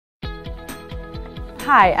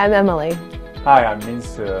Hi, I'm Emily. Hi, I'm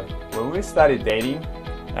Minsoo. When we started dating,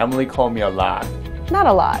 Emily called me a lot. Not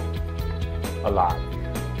a lot. A lot.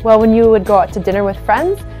 Well, when you would go out to dinner with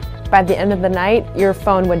friends, by the end of the night, your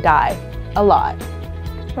phone would die. A lot.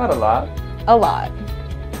 Not a lot. A lot.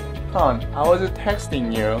 Hon, I was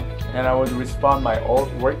texting you and I would respond my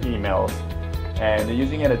old work emails and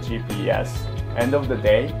using it as GPS. End of the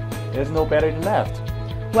day, there's no battery left.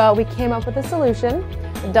 Well, we came up with a solution.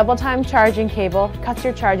 The DouBBleTime charging cable cuts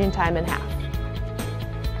your charging time in half.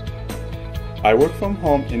 I work from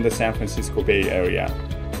home in the San Francisco Bay Area.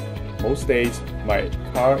 Most days, my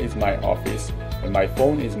car is my office and my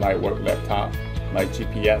phone is my work laptop, my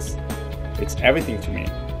GPS. It's everything to me.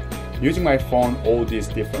 Using my phone all these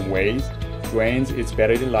different ways drains its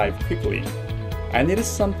battery life quickly. I needed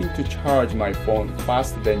something to charge my phone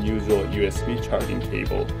faster than usual USB charging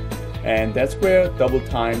cable, and that's where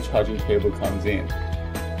DouBBleTime charging cable comes in.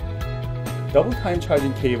 DouBBleTime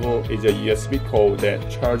charging cable is a USB cord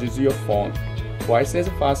that charges your phone twice as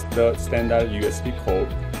fast as the standard USB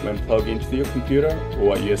cord when plugged into your computer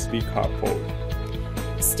or a USB car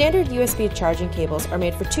port. Standard USB charging cables are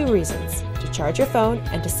made for two reasons: to charge your phone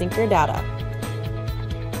and to sync your data.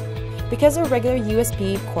 Because a regular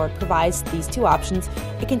USB cord provides these two options,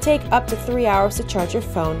 it can take up to 3 hours to charge your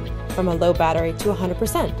phone from a low battery to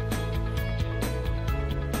 100%.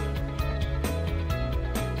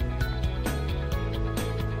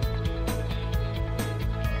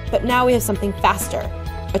 But now we have something faster,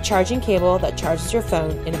 a charging cable that charges your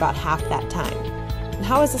phone in about half that time. And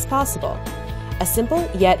how is this possible? A simple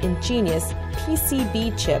yet ingenious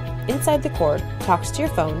PCB chip inside the cord talks to your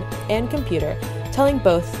phone and computer, telling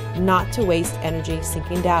both not to waste energy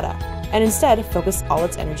syncing data, and instead focus all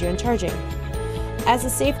its energy on charging. As a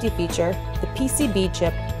safety feature, the PCB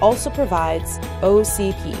chip also provides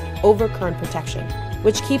OCP, overcurrent protection,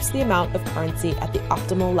 which keeps the amount of currency at the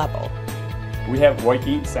optimal level. We have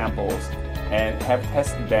working samples and have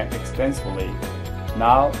tested them extensively.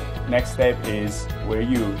 Now, next step is where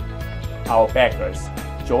you, our backers,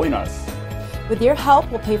 join us. With your help,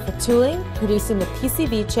 we'll pay for tooling, producing the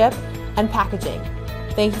PCB chip, and packaging.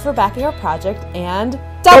 Thank you for backing our project, and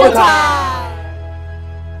DouBBleTime!